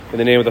In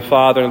the name of the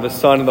Father, and of the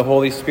Son, and of the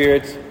Holy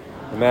Spirit.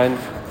 Amen.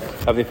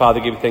 Heavenly Father,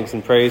 give you thanks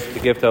and praise for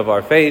the gift of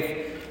our faith,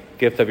 the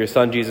gift of your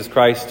Son, Jesus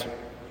Christ,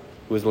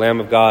 who is the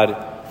Lamb of God.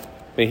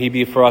 May he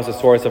be for us a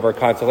source of our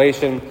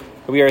consolation.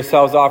 We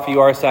ourselves offer you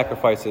our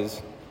sacrifices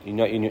in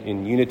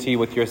unity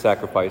with your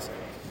sacrifice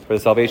for the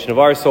salvation of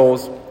our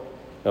souls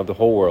and of the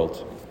whole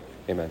world.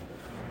 Amen.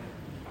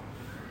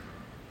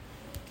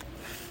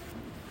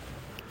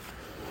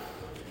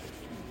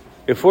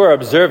 If we're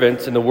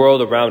observant in the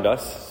world around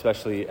us,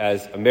 especially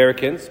as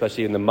Americans,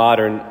 especially in the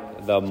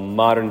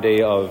modern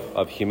day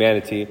of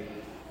humanity,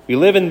 we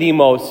live in the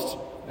most,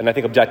 and I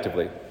think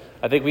objectively,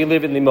 we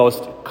live in the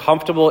most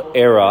comfortable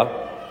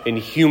era in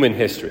human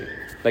history,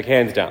 like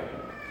hands down.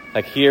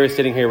 Like here,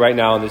 sitting here right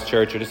now in this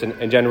church, or just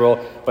in general,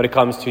 when it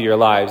comes to your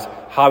lives,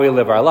 how we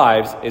live our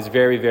lives is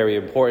very, very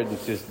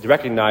important to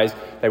recognize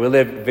that we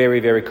live very,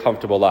 very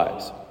comfortable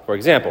lives. For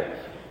example,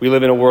 we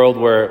live in a world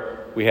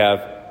where we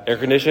have air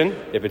conditioning.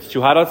 If it's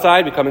too hot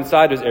outside, we come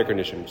inside, there's air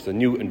conditioning. It's a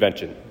new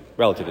invention,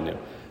 relatively new.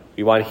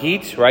 We want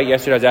heat, right?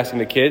 Yesterday I was asking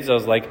the kids,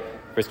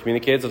 first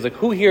community kids,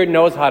 who here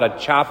knows how to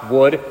chop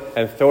wood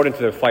and throw it into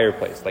their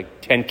fireplace?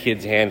 Like 10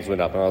 kids' hands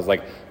went up, and I was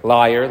like,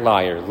 liar,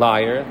 liar,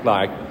 liar,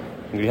 liar.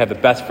 And we had the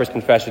best first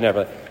confession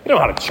ever. You don't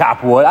know how to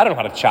chop wood. I don't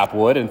know how to chop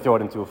wood and throw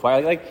it into a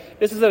fire.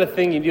 This isn't a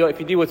thing you do. If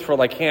you do it for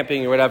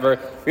camping or whatever,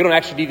 we don't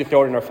actually need to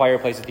throw it in our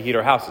fireplaces to heat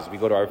our houses. We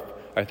go to our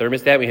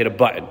thermostat, we hit a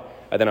button,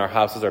 and then our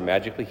houses are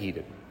magically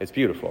heated. It's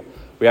beautiful.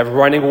 We have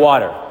running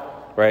water,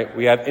 right?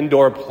 We have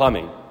indoor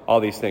plumbing, all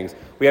these things.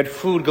 We had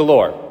food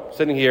galore.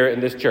 Sitting here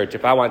in this church,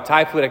 if I want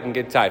Thai food, I can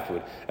get Thai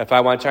food. If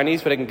I want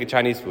Chinese food, I can get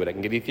Chinese food. I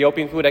can get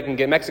Ethiopian food, I can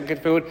get Mexican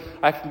food.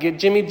 I can get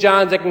Jimmy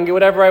John's, I can get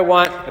whatever I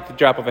want at the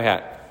drop of a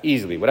hat.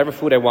 Easily. Whatever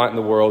food I want in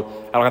the world,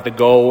 I don't have to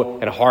go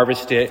and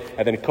harvest it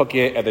and then cook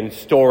it and then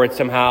store it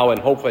somehow and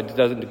hope it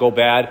doesn't go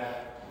bad.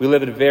 We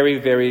live in a very,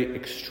 very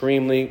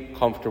extremely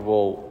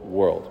comfortable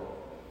world,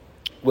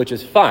 which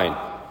is fine.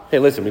 Hey,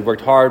 listen, we've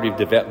worked hard, we've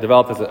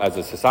developed as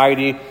a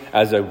society,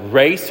 as a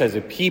race, as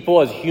a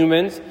people, as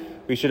humans.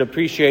 We should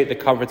appreciate the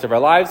comforts of our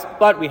lives,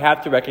 but we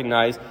have to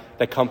recognize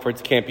that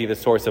comforts can't be the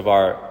source of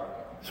our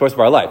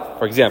life.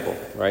 For example,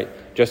 right?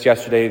 Just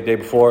yesterday, the day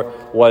before,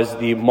 was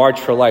the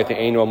March for Life, the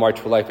annual March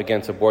for Life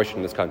against abortion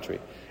in this country.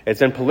 It's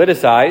been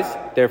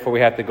politicized, therefore we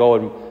have to go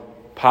and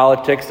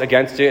politics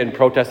against it and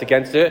protest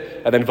against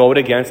it, and then vote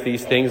against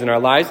these things in our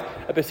lives.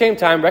 At the same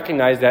time,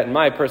 recognize that, in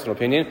my personal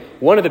opinion,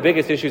 one of the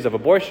biggest issues of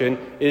abortion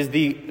is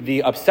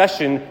the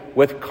obsession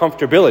with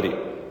comfortability.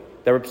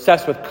 They're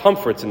obsessed with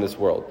comforts in this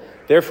world.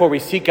 Therefore, we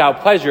seek out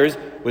pleasures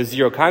with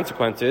zero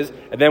consequences,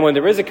 and then when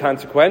there is a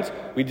consequence,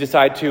 we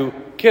decide to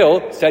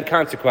kill said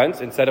consequence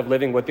instead of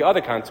living with the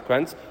other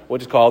consequence,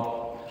 which is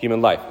called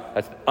human life.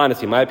 That's,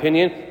 honestly, in my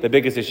opinion, the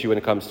biggest issue when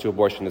it comes to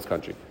abortion in this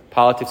country.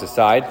 Politics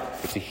aside,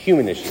 it's a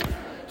human issue.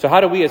 So how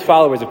do we as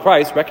followers of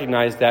Christ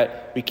recognize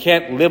that we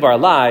can't live our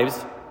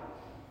lives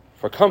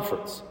for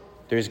comforts?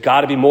 There's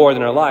got to be more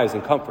than our lives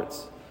and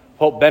comforts.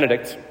 Pope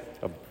Benedict,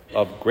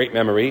 of great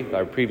memory,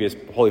 our previous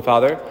Holy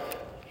Father,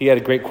 he had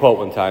a great quote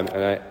one time,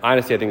 and I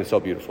think it's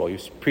so beautiful. He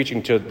was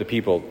preaching to the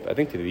people, I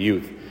think to the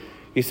youth.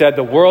 He said,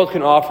 the world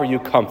can offer you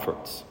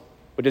comforts,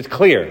 which is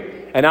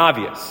clear and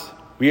obvious.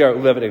 We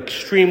live in an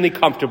extremely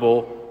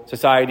comfortable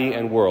society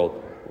and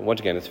world.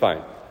 Once again, it's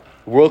fine.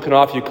 The world can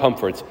offer you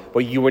comforts, but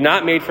you were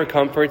not made for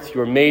comforts, you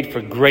were made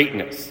for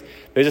greatness.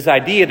 There's this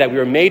idea that we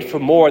were made for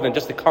more than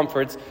just the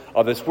comforts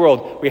of this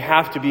world. We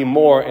have to be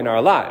more in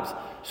our lives.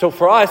 So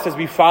for us, as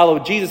we follow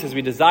Jesus, as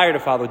we desire to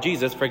follow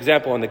Jesus, for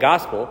example, in the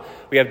gospel,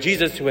 we have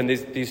Jesus who, and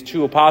these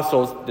two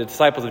apostles, the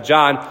disciples of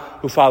John,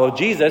 who follow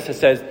Jesus, it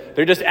says,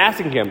 they're just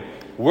asking him,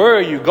 where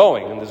are you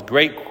going? And this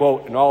great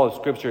quote in all of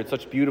Scripture, it's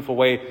such a beautiful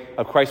way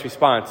of Christ's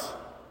response.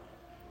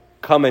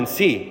 Come and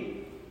see.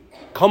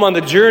 Come on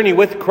the journey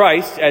with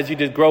Christ as you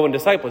did grow in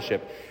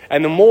discipleship.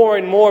 And the more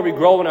and more we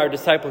grow in our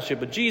discipleship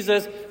with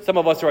Jesus, some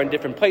of us are in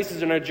different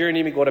places in our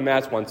journey. We go to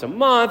Mass once a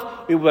month.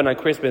 We went on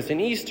Christmas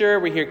and Easter.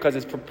 We're here because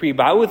it's for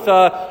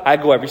pre-Ba'utha. I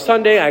go every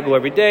Sunday. I go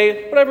every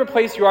day. Whatever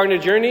place you are in your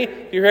journey,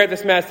 you're here at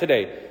this Mass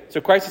today. So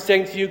Christ is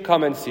saying to you,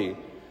 come and see.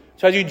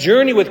 So as you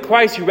journey with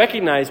Christ, you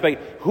recognize,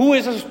 who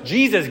is this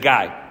Jesus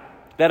guy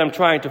that I'm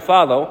trying to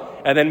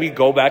follow? And then we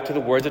go back to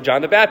the words of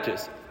John the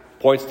Baptist.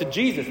 Points to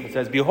Jesus and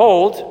says,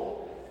 behold,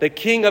 the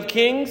King of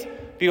Kings.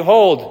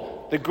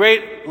 Behold, the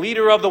great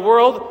leader of the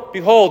world.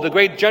 Behold, the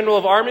great general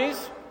of armies.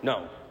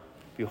 No.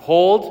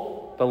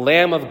 Behold, the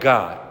Lamb of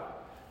God.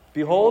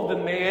 Behold, the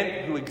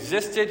man who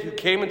existed, who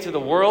came into the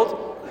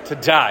world to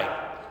die,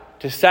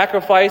 to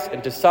sacrifice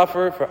and to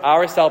suffer for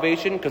our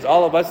salvation, because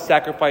all of us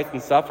sacrifice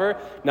and suffer.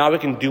 Now we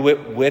can do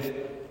it with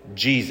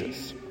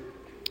Jesus.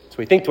 So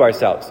we think to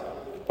ourselves,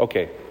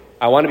 okay,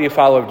 I want to be a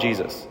follower of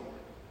Jesus.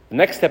 The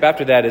next step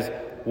after that is,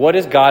 what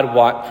does God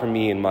want from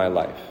me in my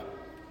life?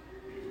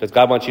 Does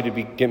God want you to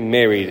get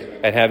married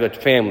and have a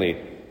family,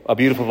 a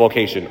beautiful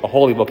vocation, a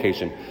holy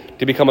vocation,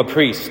 to become a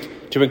priest,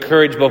 to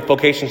encourage both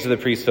vocations to the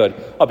priesthood,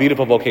 a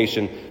beautiful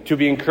vocation, to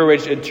be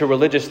encouraged into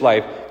religious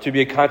life, to be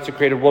a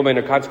consecrated woman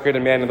or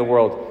consecrated man in the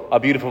world, a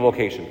beautiful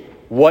vocation?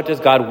 What does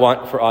God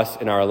want for us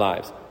in our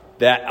lives?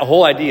 That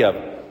whole idea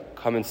of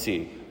come and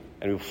see.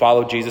 And we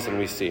follow Jesus and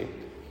we see.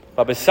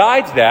 But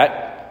besides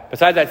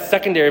that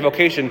secondary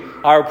vocation,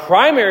 our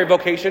primary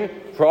vocation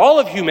for all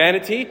of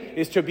humanity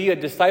is to be a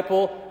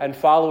disciple and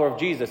follower of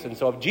Jesus. And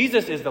so if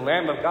Jesus is the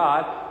Lamb of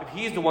God, if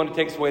he's the one who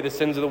takes away the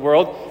sins of the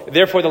world,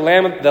 therefore the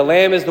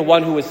Lamb is the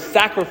one who was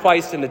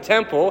sacrificed in the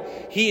temple,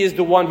 he is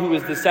the one who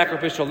is the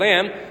sacrificial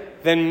lamb,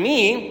 then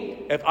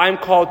me, if I'm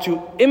called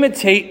to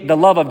imitate the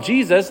love of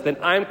Jesus, then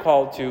I'm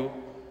called to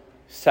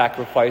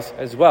sacrifice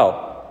as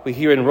well. We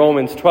hear in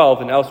Romans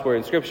 12 and elsewhere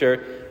in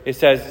Scripture,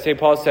 St.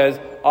 Paul says,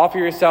 offer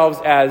yourselves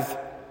as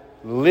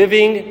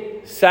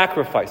living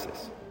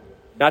sacrifices.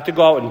 Not to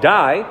go out and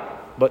die,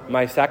 but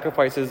my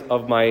sacrifices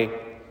of my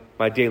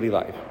daily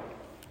life.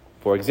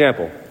 For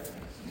example,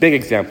 big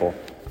example,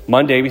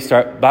 Monday we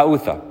start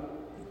Ba'utha,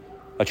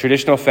 a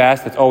traditional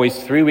fast that's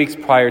always 3 weeks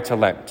prior to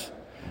Lent.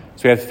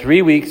 So we have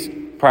 3 weeks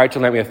prior to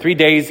Lent. We have 3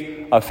 days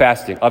of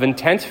fasting, of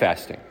intense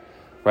fasting,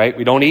 right?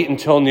 We don't eat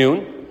until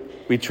noon.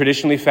 We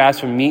traditionally fast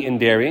from meat and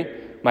dairy.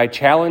 My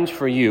challenge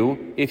for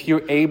you, if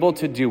you're able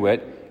to do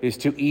it, is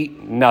to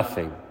eat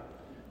nothing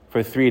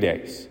for 3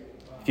 days.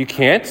 If you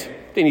can't,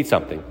 then eat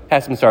something.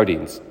 Have some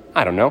sardines.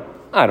 I don't know.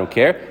 I don't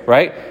care,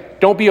 right?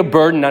 Don't be a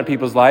burden on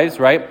people's lives,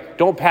 right?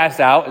 Don't pass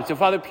out and say,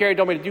 Father Pierre,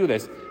 don't want me to do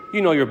this.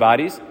 You know your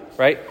bodies,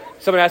 right?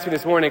 Someone asked me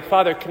this morning,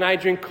 Father, can I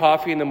drink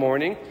coffee in the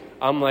morning?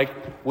 I'm like,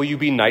 will you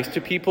be nice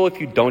to people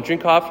if you don't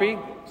drink coffee?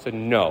 I said,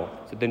 no.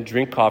 So then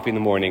drink coffee in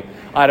the morning.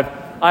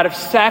 Out of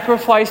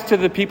sacrifice to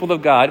the people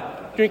of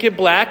God, drink it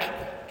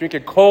black, drink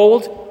it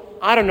cold,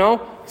 I don't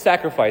know,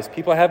 sacrifice.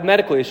 People have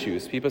medical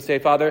issues. People say,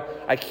 Father,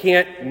 I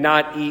can't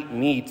not eat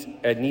meat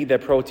and need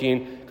that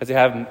protein because they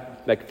have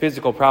like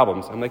physical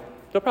problems. I'm like,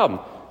 no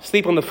problem.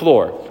 Sleep on the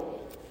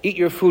floor. Eat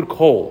your food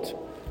cold.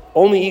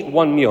 Only eat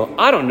one meal.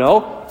 I don't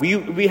know.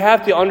 We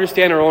have to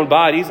understand our own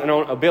bodies and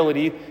our own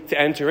ability to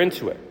enter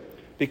into it.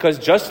 Because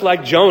just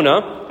like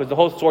Jonah, because the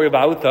whole story of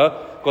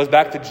Ba'utha goes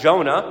back to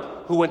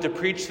Jonah, who went to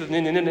preach to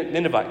the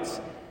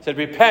Ninevites. Said,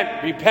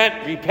 repent,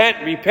 repent,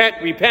 repent,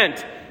 repent,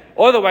 repent.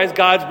 Otherwise,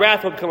 God's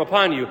wrath will come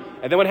upon you.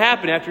 And then what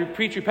happened after he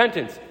preached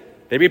repentance?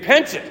 They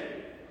repented.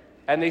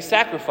 And they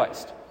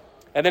sacrificed.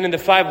 And then in the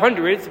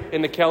 500s,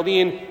 in the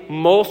Chaldean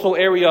Mosul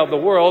area of the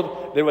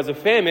world, there was a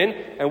famine.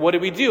 And what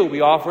did we do?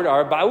 We offered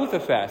our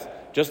Ba'utha fast.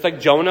 Just like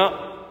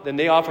Jonah, then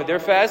they offered their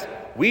fast.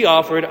 We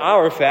offered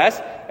our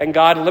fast. And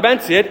God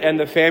lamented, and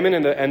the famine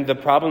and the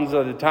problems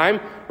of the time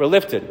were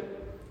lifted.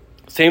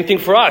 Same thing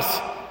for us.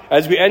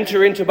 As we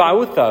enter into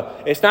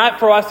Ba'utha, it's not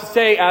for us to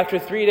say after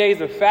 3 days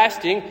of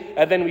fasting,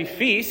 and then we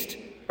feast,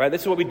 right?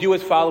 This is what we do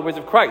as followers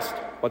of Christ.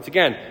 Once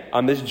again,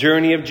 on this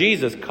journey of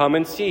Jesus, come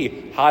and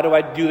see. How do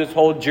I do this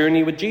whole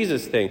journey with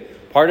Jesus thing?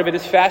 Part of it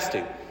is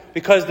fasting.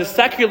 Because the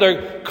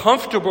secular,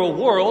 comfortable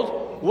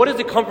world, what is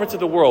the comforts of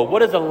the world?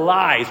 What is the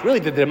lies, really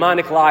the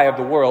demonic lie of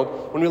the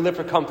world when we live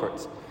for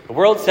comforts? The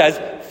world says,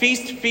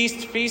 feast,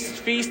 feast, feast,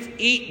 feast,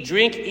 eat,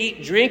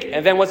 drink,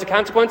 and then what's the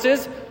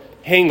consequences?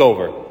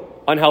 Hangover,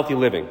 unhealthy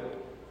living.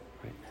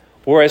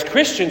 Whereas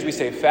Christians, we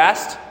say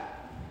fast,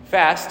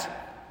 fast,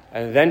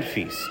 and then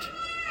feast.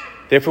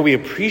 Therefore, we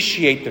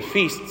appreciate the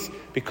feasts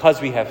because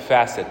we have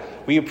fasted.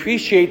 We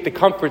appreciate the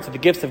comforts of the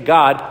gifts of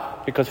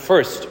God because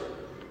first,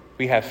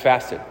 we have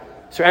fasted.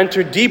 So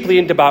enter deeply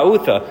into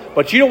Ba'utha.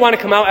 But you don't want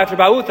to come out after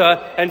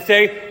Ba'utha and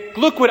say,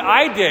 look what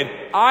I did.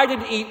 I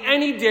didn't eat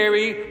any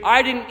dairy.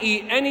 I didn't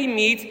eat any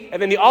meat.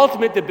 And then the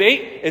ultimate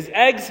debate is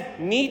eggs,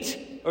 meat,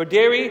 or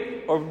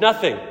dairy, or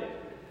nothing.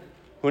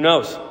 Who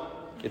knows?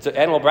 It's an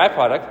animal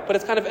byproduct, but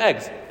it's kind of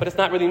eggs. But it's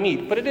not really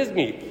meat, but it is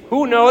meat.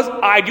 Who knows?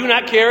 I do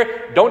not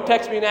care. Don't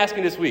text me and ask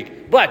me this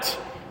week. But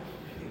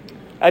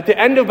at the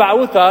end of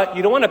Ba'utha,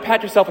 you don't want to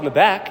pat yourself on the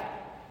back.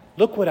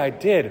 Look what I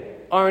did.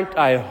 Aren't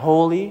I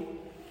holy?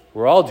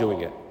 We're all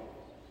doing it.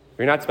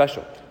 We're not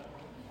special.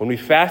 When we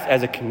fast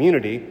as a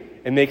community,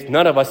 it makes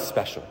none of us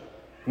special.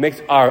 It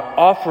makes our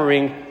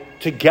offering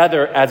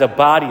together as a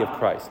body of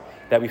Christ.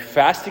 That we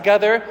fast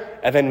together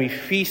and then we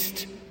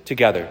feast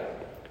together.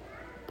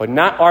 But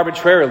not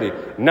arbitrarily,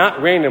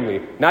 not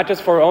randomly, not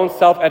just for our own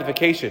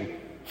self-edification,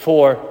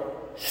 for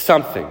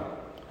something.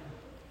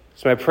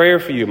 So my prayer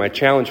for you, my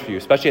challenge for you,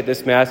 especially at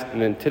this Mass,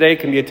 and then today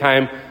can be a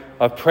time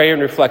of prayer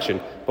and reflection.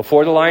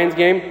 Before the Lions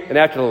game and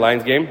after the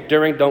Lions game.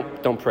 During,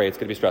 don't pray. It's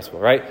going to be stressful,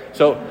 right?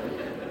 So,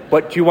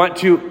 but you want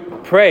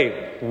to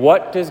pray.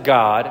 What does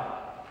God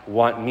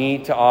want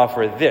me to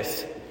offer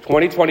this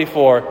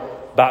 2024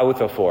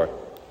 Ba'utha for?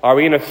 Are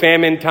we in a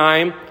famine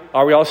time?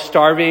 Are we all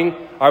starving?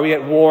 Are we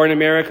at war in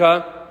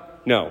America?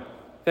 No.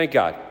 Thank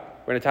God.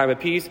 We're in a time of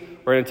peace.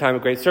 We're in a time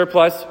of great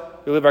surplus.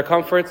 We live our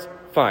comforts.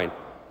 Fine.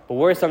 But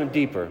where's something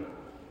deeper?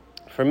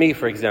 For me,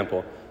 for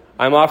example,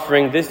 I'm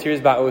offering this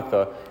year's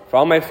Ba'utha for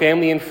all my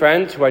family and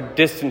friends who are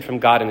distant from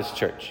God and His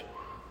church.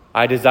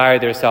 I desire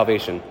their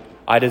salvation.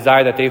 I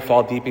desire that they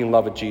fall deeply in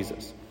love with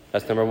Jesus.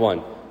 That's number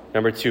one.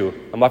 Number two,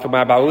 I'm offering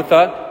my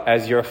Ba'utha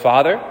as your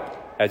father,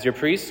 as your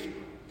priest,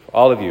 for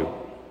all of you.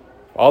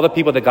 For all the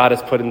people that God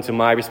has put into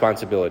my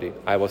responsibility.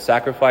 I will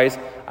sacrifice.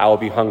 I will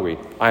be hungry.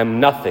 I am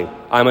nothing.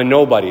 I'm a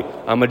nobody.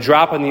 I'm a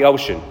drop in the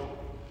ocean.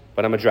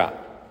 But I'm a drop.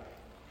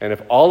 And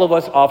if all of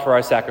us offer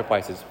our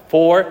sacrifices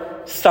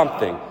for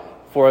something,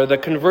 for the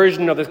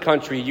conversion of this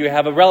country, you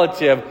have a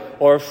relative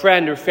or a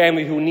friend or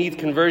family who needs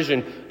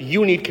conversion,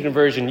 you need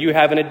conversion, you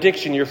have an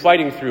addiction you're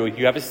fighting through,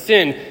 you have a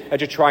sin that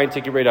you're trying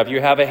to get rid of,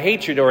 you have a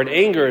hatred or an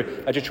anger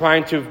that you're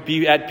trying to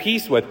be at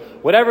peace with,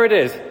 whatever it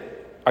is,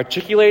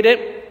 articulate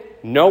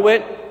it, know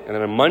it, and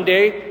then on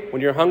Monday,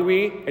 when you're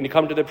hungry and you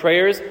come to the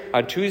prayers,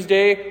 on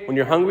Tuesday, when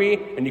you're hungry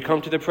and you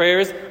come to the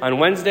prayers, on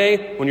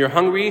Wednesday, when you're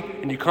hungry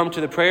and you come to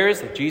the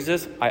prayers,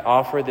 Jesus, I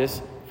offer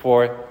this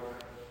for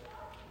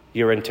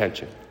your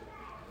intention.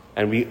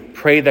 And we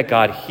pray that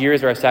God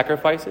hears our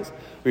sacrifices.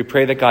 We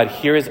pray that God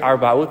hears our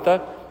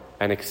ba'uta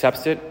and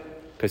accepts it,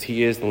 because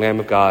he is the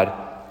Lamb of God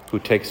who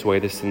takes away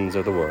the sins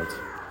of the world.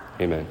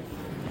 Amen.